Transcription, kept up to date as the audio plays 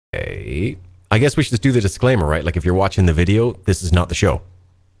I guess we should just do the disclaimer, right? Like if you're watching the video, this is not the show.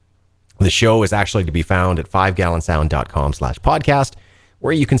 The show is actually to be found at 5gallonsound.com/podcast,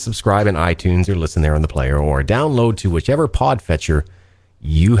 where you can subscribe in iTunes or listen there on the player or download to whichever pod fetcher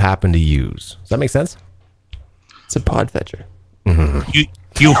you happen to use. Does that make sense? It's a pod fetcher. Mm-hmm.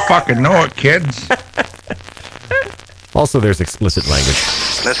 You fucking know it, kids. Also, there's explicit language.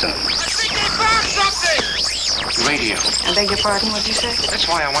 Listen. I think they found something! Radio. I beg your pardon, what'd you say? That's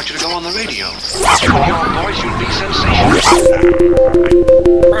why I want you to go on the radio. Your voice would be sensational.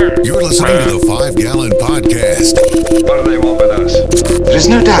 You're listening to the 5-Gallon Podcast. What do they want with us? There is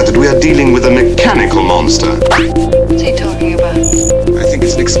no doubt that we are dealing with a mechanical monster. What's he talking about? I think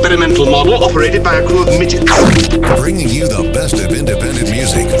it's an experimental model operated by a crew of midgets. Bringing you the best of independent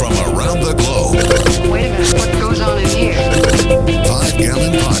music from around the globe. Wait a minute, what goes on in here?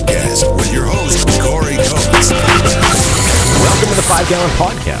 5-Gallon Podcast with your host, Corey Coates. Welcome to the 5-Gallon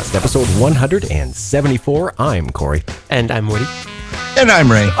Podcast, episode 174. I'm Corey. And I'm Woody. And I'm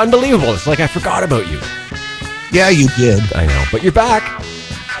Ray. Unbelievable. It's like I forgot about you. Yeah, you did. I know, but you're back.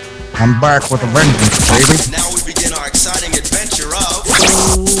 I'm back with a vengeance, baby. Now we begin our exciting adventure of...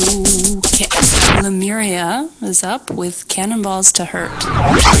 Okay. Lemuria is up with Cannonballs to Hurt.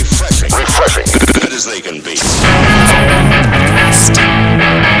 Refreshing. Good as they can be.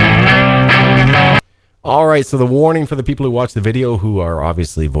 All right, so the warning for the people who watch the video who are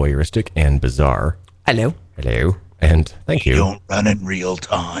obviously voyeuristic and bizarre. Hello. Hello, and thank you. Don't run in real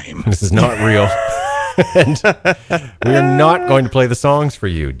time. This is not real. And we are not going to play the songs for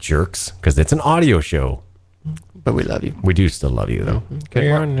you, jerks, because it's an audio show. But we love you. We do still love you, though. Good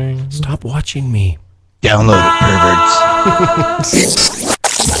morning. Stop watching me. Download it, perverts.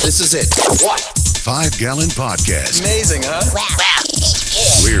 This is it. What? 5-Gallon Podcast. Amazing, huh?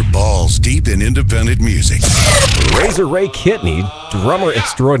 We're balls deep in independent music. Razor Ray Kitney, drummer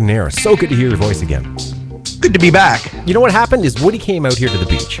extraordinaire. So good to hear your voice again. Good to be back. You know what happened is Woody came out here to the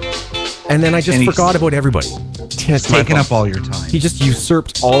beach, and then I just forgot about everybody. It's taking up all your time. He just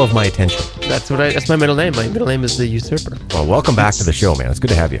usurped all of my attention. That's my middle name. My middle name is the Usurper. Well, welcome back to the show, man. It's good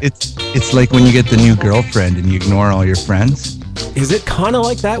to have you. It's like when you get the new girlfriend and you ignore all your friends. Is it kind of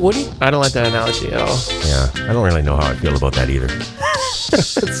like that, Woody? I don't like that analogy at all. Yeah, I don't really know how I feel about that either.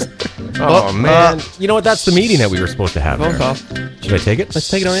 Oh, man. You know what? That's the meeting that we were supposed to have. Phone call. Should I take it? Let's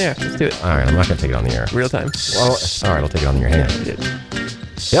take it on the air. Let's do it. All right, I'm not going to take it on the air. Real time. Well, all right, I'll take it on your hand.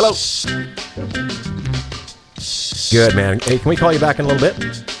 Hello. Good, man. Hey, can we call you back in a little bit?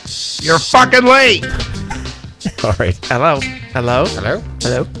 You're fucking late. All right. Hello. Hello. Hello?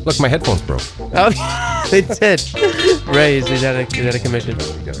 Hello. Look, my headphones broke. Oh, they did. Ray, is that a commission?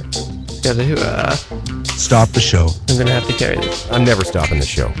 Stop the show. I'm going to have to carry this. I'm never stopping the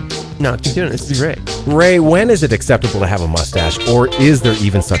show. No, keep doing it. This is great. Ray, when is it acceptable to have a mustache, or is there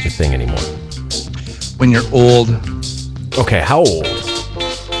even such a thing anymore? When you're old, Okay, how old?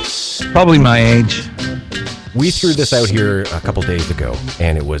 probably my age. We threw this out here a couple days ago,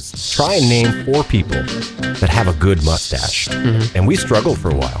 and it was try and name 4 people that have a good mustache. And we struggled for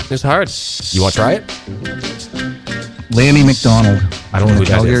a while. It's hard. You want to try it? Lanny McDonald. I don't know who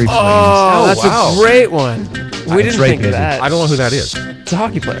that Calgary is. Flames. Oh, that's wow. a great one. We didn't right, think of baby. that. I don't know who that is. It's a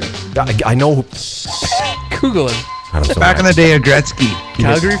hockey player. I know. Google him. I'm so Back in the day of Gretzky.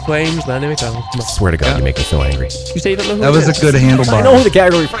 Calgary Flames, Lanny McDonald. Come on. swear to God, you make me so angry. You say you don't know who That it was is. a good handlebar. I know who the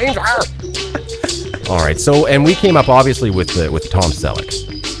Calgary Flames are. All right, so and we came up obviously with Tom Selleck.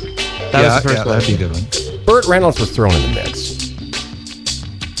 That was the first one. that'd be a good one. Burt Reynolds was thrown in the mix.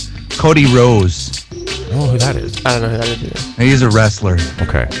 Cody Rose. I don't know who that is. I don't know who that is either. He's a wrestler.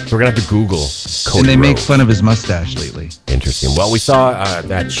 Okay, so we're gonna have to Google Cody And they make Rhodes. fun of his mustache lately. Interesting. Well, we saw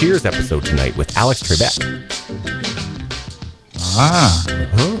that Cheers episode tonight with Alex Trebek. Ah.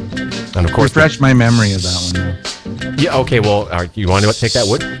 And of course, Refresh my memory of that one, though. yeah. Okay. Well, you want to take that,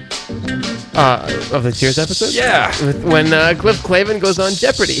 Wood? Of the Cheers episode? Yeah. When Cliff Clavin goes on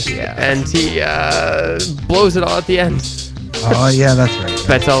Jeopardy. Yeah. And he blows it all at the end. Oh, yeah, that's right.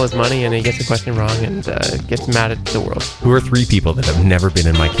 Bets all his money and he gets the question wrong and gets mad at the world. Who are 3 people that have never been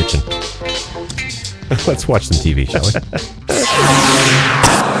in my kitchen? Let's watch some TV, shall we?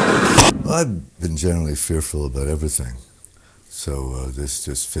 I've been generally fearful about everything. So this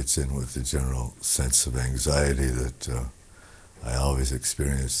just fits in with the general sense of anxiety that I always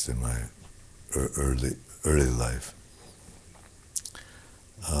experienced in my early life.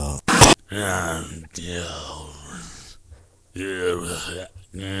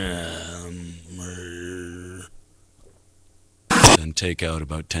 And take out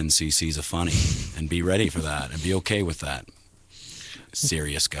about 10 cc's of funny and be ready for that and be okay with that.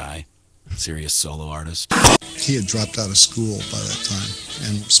 Serious guy. serious solo artist. He had dropped out of school by that time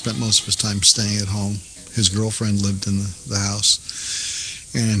and spent most of his time staying at home. His girlfriend lived in the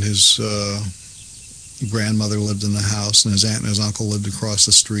house, and his grandmother lived in the house, and his aunt and his uncle lived across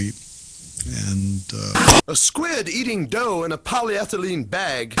the street. And a squid eating dough in a polyethylene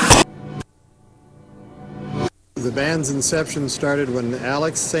bag. The band's inception started when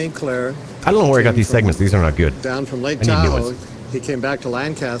Alex St. Clair. I don't know where I got these segments. These are not good. Down from Lake I need new Tahoe. ones. He came back to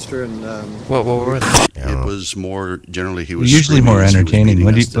Lancaster and. What were they? It was more generally he was Usually screaming more as he was entertaining. beating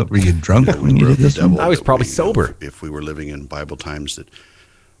What us were you drunk when you did this one? I was probably sober. If we were living in Bible times, that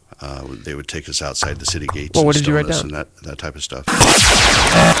they would take us outside the city gates. Well, what and did you stone write us down? And that type of stuff.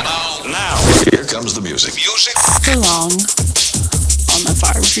 Now, here comes the music. Music. Belong on the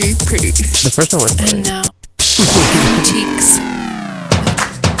 5GP. The first one was funny. And now, Antiques.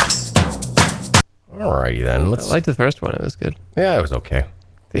 Alrighty then. I Let's. liked the first one. It was good. Yeah, it was okay.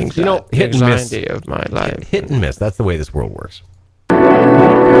 Things You know, hit and miss. anxiety of my life. Hit and miss. That's the way this world works. The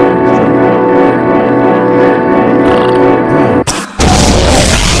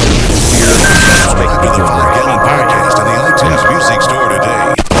Five Gallon Podcast in the iTunes Music Store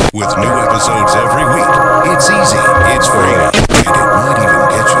today. With new episodes every week. It's easy, it's free, and it might even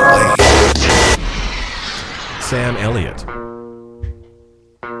get you laid. Sam Elliott.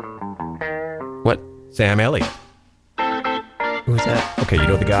 What? Sam Elliott. Who's that? Okay, you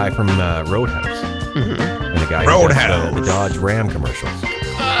know the guy from Roadhouse. And the guy who does the Dodge Ram commercials.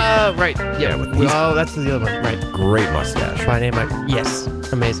 Right. Yeah. Oh, that's the other one. Right. Great mustache. By name, yes.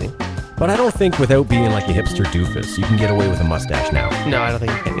 Amazing. But I don't think without being like a hipster doofus, you can get away with a mustache now. No, I don't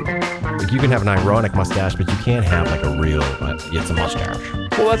think you can either. Like you can have an ironic mustache, but you can't have like a real, it's a mustache.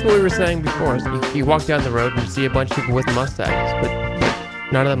 Well, that's what we were saying before. You walk down the road and you see a bunch of people with mustaches, but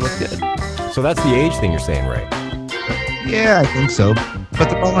none of them look good. So that's the age thing you're saying, right? Yeah, I think so. But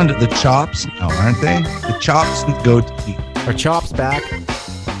they're all under the chops now, aren't they? The chops and the goatee. Are chops back?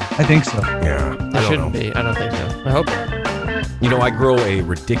 I think so. Yeah. They shouldn't be. I don't think so. I hope not. You know, I grow a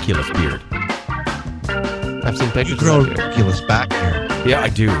ridiculous beard. I've seen pictures You grow of that beard. ridiculous back hair. Yeah, I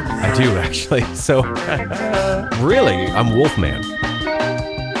do actually. So, really, I'm Wolfman.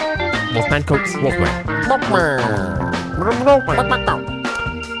 Wolfman coats. Wolfman.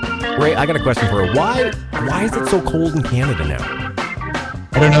 Ray, I got a question for her. Why is it so cold in Canada now?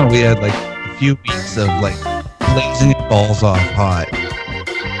 I don't know. We had like a few weeks of like blazing balls off hot.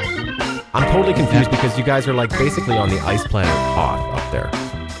 I'm totally confused because you guys are like basically on the ice planet Hoth up there.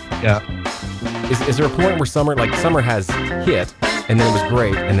 Yeah. Is there a point where summer has hit and then it was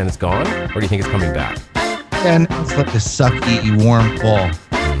great and then it's gone? Or do you think it's coming back? And it's like a sucky, warm fall.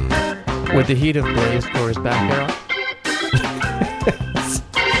 With the heat of Blaze tore his back hair off.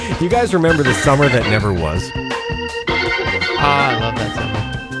 Do you guys remember the summer that never was? I love that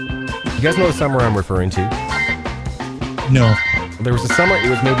summer. You guys know the summer I'm referring to? No. There was a summer, it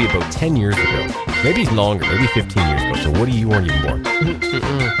was maybe about 10 years ago. Maybe longer, maybe 15 years ago. So Woody, you weren't even born.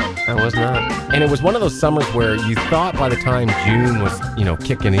 I was not. And it was one of those summers where you thought by the time June was,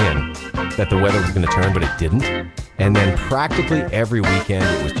 kicking in, that the weather was going to turn, but it didn't. And then practically every weekend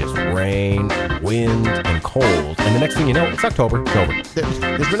it was just rain, wind, and cold. And the next thing you know, it's October. It's over.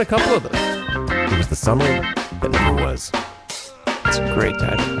 There's been a couple of those. It was the summer that never was. It's a great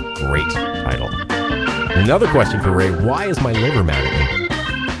title. Great title. Another question for Ray. Why is my liver mad at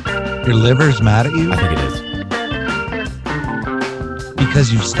me? Your liver's mad at you? I think it is.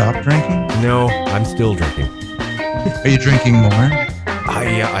 Because you've stopped drinking? No, I'm still drinking. Are you drinking more?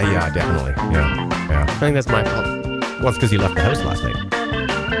 Yeah, definitely. Yeah. I think that's my fault. Well, it's because you left the house last night.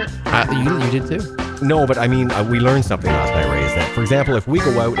 You did too. No, but I mean, we learned something last night, Ray, is that, for example, if we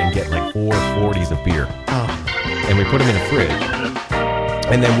go out and get like 4 40s of beer, and we put them in a fridge,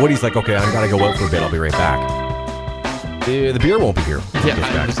 and then Woody's like, okay, I've got to go out for a bit, I'll be right back. The beer won't be here.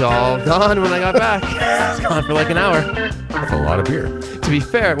 Yeah, it was all gone when I got back. It's gone for like an hour. That's a lot of beer. To be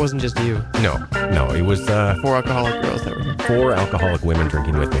fair, it wasn't just you. No, it was 4 alcoholic girls that were here. 4 alcoholic women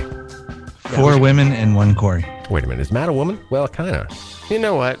drinking with me. 4 women and 1 Corey. Wait a minute, is Matt a woman? Well, kind of. You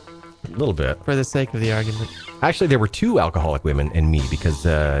know what? A little bit. For the sake of the argument. Actually, there were 2 alcoholic women and me because,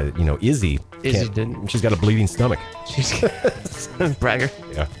 Izzy didn't. She's got a bleeding stomach. She's bragger.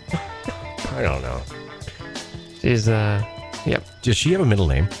 Yeah. I don't know. She's, yep. Does she have a middle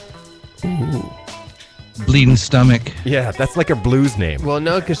name? Ooh. Bleeding Stomach. Yeah, that's like her blues name. Well,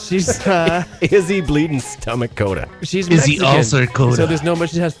 no, because she's Izzy Bleeding Stomach Coda. She's Izzy Mexican, Ulcer Coda. So there's no, but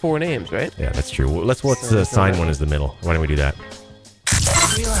she has 4 names, right? Yeah, that's true. Well, let's assign one as the middle. Why don't we do that?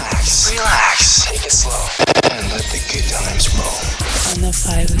 Relax. Take it slow. And let the good times roll. On the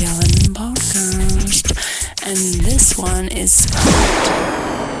 5 Gallon Podcast. And this one is spelled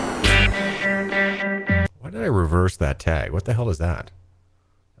did I reverse that tag? What the hell is that?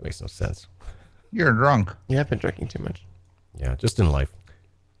 That makes no sense. You're drunk. You have been drinking too much. Yeah, just in life.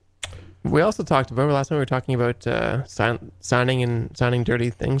 We also talked about, last time we were talking about signing dirty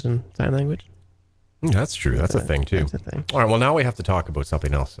things in sign language. That's true. That's a thing, too. That's a thing. All right, well, now we have to talk about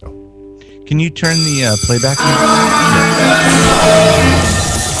something else. So, Can you turn the playback?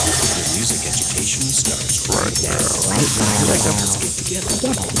 Music education starts right now. Let's get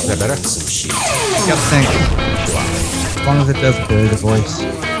together. Is that better? Some shit. Yep, thank you. As long as it does carry the voice. Oh,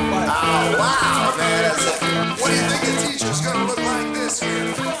 wow, man. What do you think the teacher's going to look like this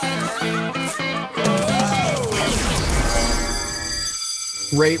year?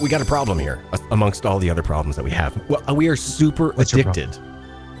 Ray, we got a problem here amongst all the other problems that we have. Well, we are super addicted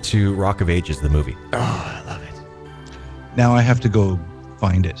to Rock of Ages, the movie. Oh, I love it. Now I have to go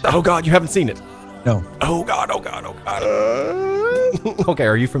find it. Oh, God, you haven't seen it? No. Oh, God, oh, God, oh, God. Okay,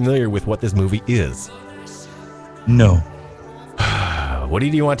 are you familiar with what this movie is? No. Woody,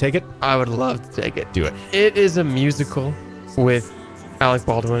 do you want to take it? I would love to take it. Do it. It is a musical with Alec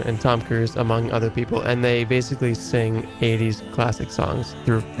Baldwin and Tom Cruise, among other people, and they basically sing 80s classic songs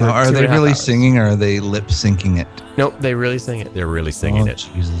through. Now, are they really hours. singing or are they lip syncing it? Nope, they really sing it. They're really singing it.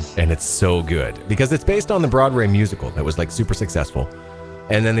 Jesus. And it's so good because it's based on the Broadway musical that was like super successful.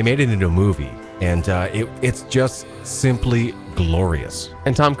 And then they made it into a movie. And it's just simply glorious.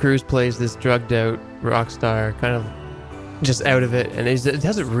 And Tom Cruise plays this drugged out rock star, kind of just out of it, and it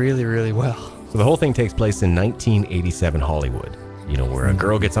does it really, really well. So the whole thing takes place in 1987 Hollywood. You know, where a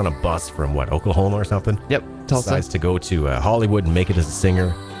girl gets on a bus from Oklahoma or something. Yep, Tulsa. Decides to go to Hollywood and make it as a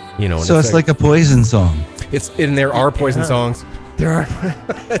singer. You know, and So it's like a Poison song. There are Poison songs. There are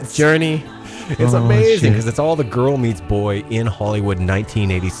Journey. It's amazing because it's all the girl meets boy in Hollywood,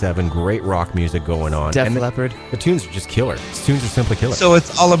 1987. Great rock music going on. Def And Leppard. The tunes are just killer. The tunes are simply killer. So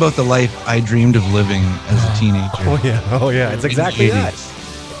it's all about the life I dreamed of living as a teenager. Oh yeah, it's exactly that.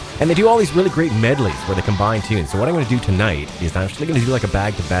 And they do all these really great medleys where they combine tunes. So what I'm going to do tonight is I'm actually going to do like a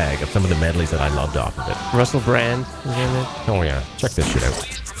bag-to-bag of some of the medleys that I loved off of it. Russell Brand is in it. Oh yeah, check this shit out.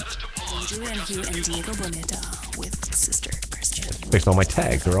 Andrew and Diego Boneta with Sister Christian. Based on my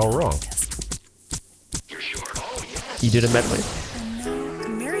tags, they're all wrong. You did a medley.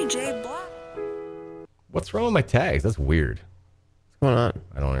 Mary J. Blige. What's wrong with my tags? That's weird. What's going on?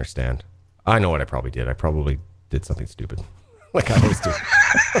 I don't understand. I know what I probably did. I probably did something stupid. Like I always do.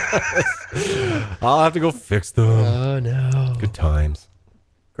 I'll have to go fix them. Oh, no. Good times.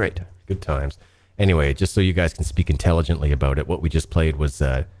 Great. Good times. Anyway, just so you guys can speak intelligently about it, what we just played was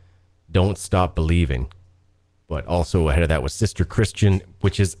Don't Stop Believing. But also ahead of that was Sister Christian,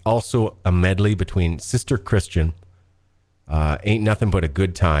 which is also a medley between Sister Christian, Ain't Nothing But a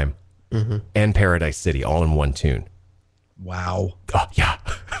Good Time, and Paradise City, all in one tune. Wow. Oh, yeah.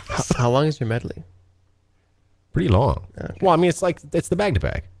 How long is your medley? Pretty long. Okay. Well, I mean, it's the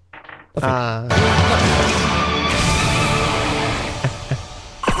bag-to-bag.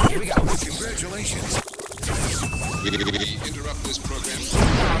 Here we go. Congratulations. We interrupt this program.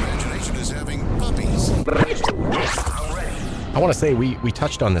 Imagination is having puppies. I want to say we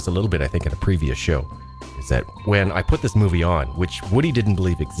touched on this a little bit, I think, in a previous show. Is that when I put this movie on, which Woody didn't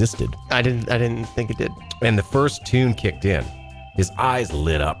believe existed. I didn't think it did. And the first tune kicked in. His eyes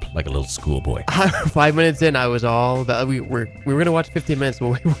lit up like a little schoolboy. 5 minutes in, I was all about. We were gonna watch 15 minutes,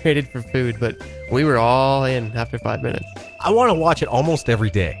 but we waited for food. But we were all in after 5 minutes. I want to watch it almost every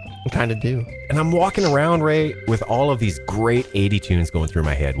day. I kind of do. And I'm walking around, Ray, with all of these great 80 tunes going through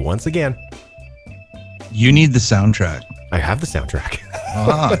my head. Once again, You need the soundtrack. I have the soundtrack.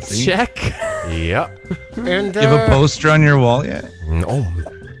 Ah, see? Check. Yep. And You have a poster on your wall yet? Oh,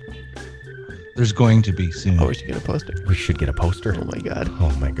 There's going to be soon. Oh, we should get a poster. we should get a poster. Oh my god.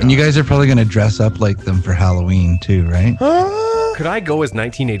 Oh my god. And you guys are probably going to dress up like them for Halloween too, right? Could I go as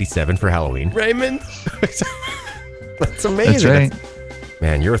 1987 for Halloween? Raymond. That's amazing. That's right.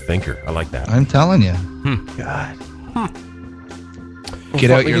 Man, you're a thinker. I like that. I'm telling you. God. Get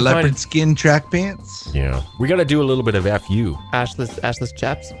Well, out we your can find leopard skin track pants. Yeah. We got to do a little bit of FU. Ashless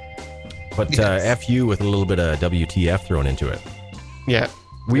chaps. But Yes. FU with a little bit of WTF thrown into it. Yeah.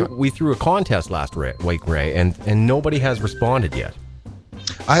 We threw a contest last week, Ray, and nobody has responded yet.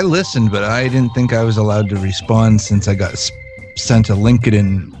 I listened, but I didn't think I was allowed to respond since I got sent a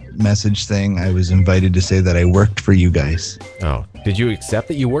LinkedIn message saying I was invited to say that I worked for you guys. Oh, did you accept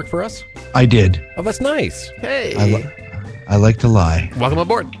that you work for us? I did. Oh, that's nice. Hey. I like to lie. Welcome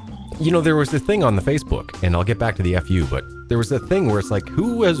aboard. You know, there was a thing on the Facebook, and I'll get back to the FU, but there was a thing where it's like,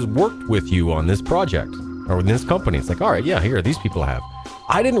 who has worked with you on this project or in this company? It's like, all right, yeah, here, these people have.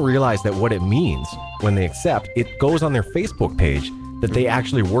 I didn't realize that what it means when they accept, it goes on their Facebook page that they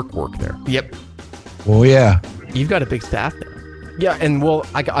actually work there. Yep. Oh yeah. You've got a big staff now. Yeah, and well,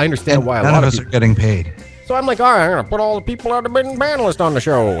 I understand why a None lot of of us people... are getting paid. So I'm like, all right, I'm going to put all the people that have been panelists on the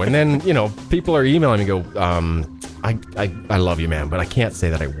show. And then, you know, people are emailing me go, I love you, man, but I can't say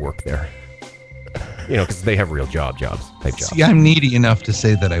that I work there. You know, because they have real type jobs. See, I'm needy enough to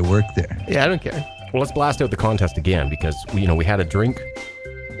say that I work there. Yeah, I don't care. Well, let's blast out the contest again because, we had a drink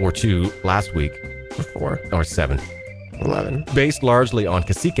or two last week. Or 4. Or 7. 11. Based largely on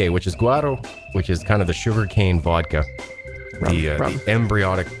cacique, which is guaro, which is kind of the sugarcane vodka. Rum. The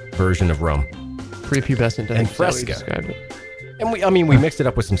embryotic version of rum. Prepubescent, I And think is how we Fresca. described it. And we mixed it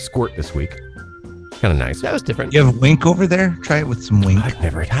up with some squirt this week. Kind of nice. That was different. You have Wink over there? Try it with some Wink. I've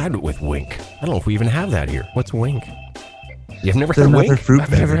never had it with Wink. I don't know if we even have that here. What's Wink? You've never It's had another Wink? fruit I've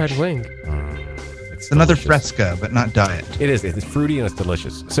never beverage. had Wink. It's another Fresca, but not diet. It is. It's fruity and it's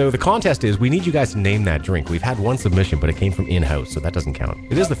delicious. So the contest is, we need you guys to name that drink. We've had one submission, but it came from in-house, so that doesn't count.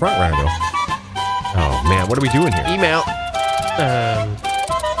 It is the front runner, though. Oh, man. What are we doing here? Email.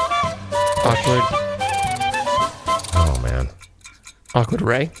 Awkward. Oh, man. Awkward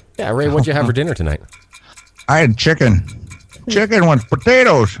Ray. Yeah, Ray, what'd you have for dinner tonight? I had chicken. Chicken with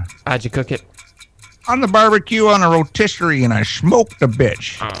potatoes. How'd you cook it? On the barbecue on a rotisserie, and I smoked the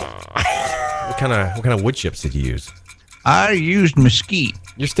bitch. What kind of wood chips did you use? I used mesquite.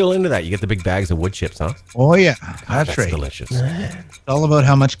 You're still into that. You get the big bags of wood chips, huh? Oh, yeah. God, That's right. Delicious. It's all about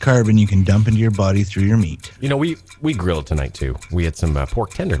how much carbon you can dump into your body through your meat. You know, we grilled tonight, too. We had some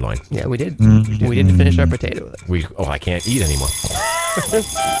pork tenderloin. Yeah, we did. We didn't finish our potato with it. I can't eat anymore.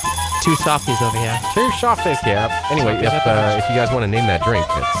 2 softies over here. 2 softies, yeah. Anyway, if you guys want to name that drink,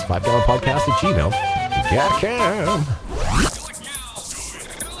 it's 5gallonpodcast@gmail.com.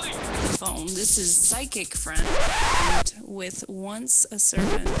 Phone. This is Psychic Friend with Once a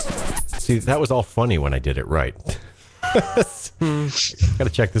Servant. See, that was all funny when I did it right. Gotta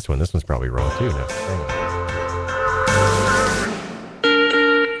check this one. This one's probably wrong, too. Now.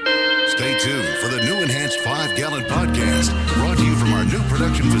 Stay tuned for the new enhanced 5-gallon podcast, brought to you from our new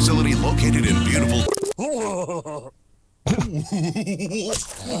production facility located in beautiful.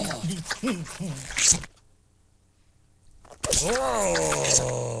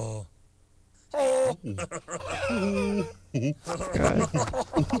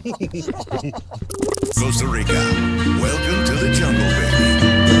 Costa Rica, welcome to the jungle, baby.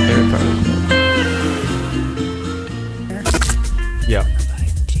 Yeah.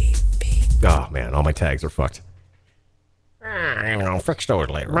 Oh, man, all my tags are fucked. Fix those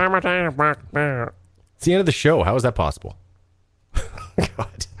later. It's the end of the show. How is that possible?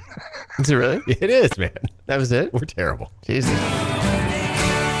 God. Is it really? It is, man. That was it? We're terrible. Jesus.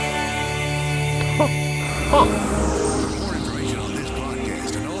 For more information on this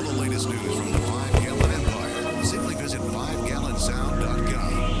podcast and all the latest news from the 5-Gallon Empire, simply visit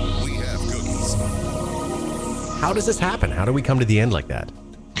 5gallonsound.com. We have cookies. How does this happen? How do we come to the end like that?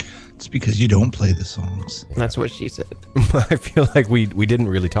 It's because you don't play the songs. That's what she said. I feel like we didn't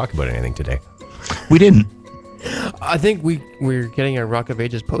really talk about anything today. We didn't. I think we're getting a Rock of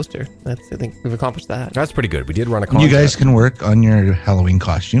Ages poster. I think we've accomplished that. That's pretty good. We did run a You contest. guys can work on your Halloween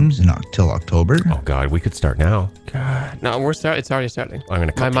costumes till October. Oh, God, we could start now. God. No, it's already starting. I'm going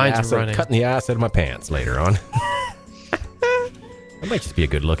to cut My mind's running. cutting the ass out of my pants later on. I might just be a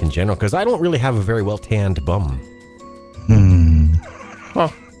good look in general, because I don't really have a very well tanned bum.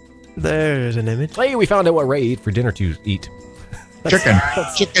 Oh, there's an image. Hey, we found out what Ray ate for dinner to eat. Chicken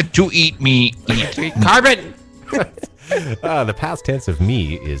to eat me. Eat. Carbon! The past tense of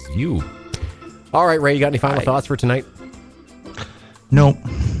me is you. All right, Ray, you got any final thoughts for tonight? Nope,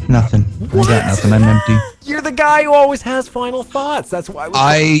 nothing. I got nothing. I'm empty. You're the guy who always has final thoughts. That's why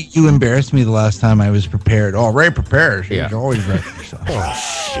You embarrassed me the last time I was prepared. Oh, Ray prepares. He's Yeah. always ready. So. Oh,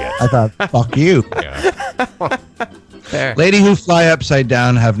 shit. I thought, fuck you. There. Lady Who Fly Upside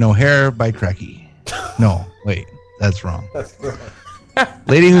Down Have No Hair by Cracky. No, wait, that's wrong.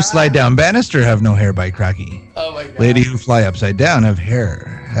 Lady Who Slide Down Banister Have No Hair by Cracky. Oh my God. Lady Who Fly Upside Down Have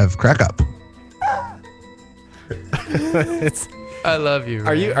Crack Up. I love you.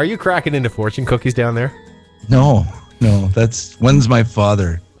 Are you cracking into fortune cookies down there? No, that's when's my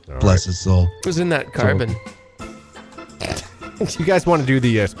father. Bless his soul. Who's in that carbon? Do you guys want to do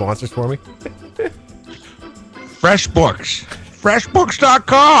the sponsors for me? FreshBooks.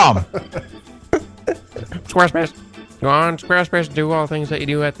 FreshBooks.com. Squarespace. Go on Squarespace and do all things that you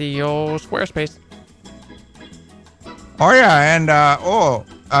do at the old Squarespace. Oh yeah, and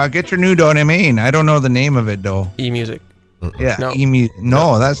get your new domain. I don't know the name of it though. eMusic. Yeah, No.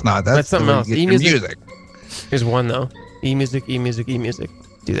 No, that's not. That's something the way else. you get your music. Here's one though. eMusic.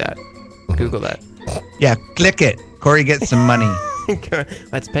 Do that. Google that. Yeah, click it. Corey gets some money.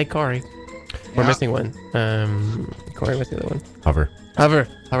 Let's pay Corey. We're missing one. Corey, what's the other one? Hover.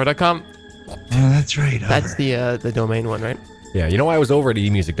 Hover.com. Oh, that's right. That's the domain one, right? Yeah, you know, I was over at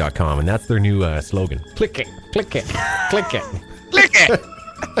emusic.com, and that's their new slogan. Click it, click it, click it. Click it!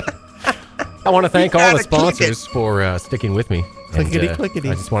 I want to thank all the gotta click sponsors for sticking with me. Clickety, And, clickety.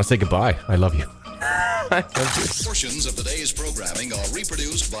 I just want to say goodbye. I love you. Portions of the day's programming are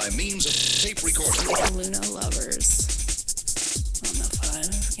reproduced by means of tape recording. Luna lovers. On the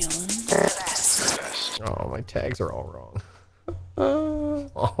 5 gallon. Oh, my tags are all wrong.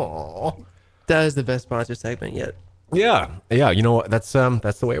 Oh. That is the best sponsor segment yet. Yeah, you know what? That's the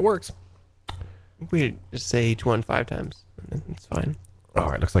way it works. We just say each one 5 times. And it's fine. All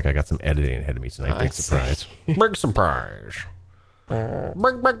right, looks like I got some editing ahead of me tonight. Big surprise. Big surprise.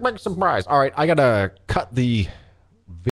 Big surprise. All right, I gotta cut the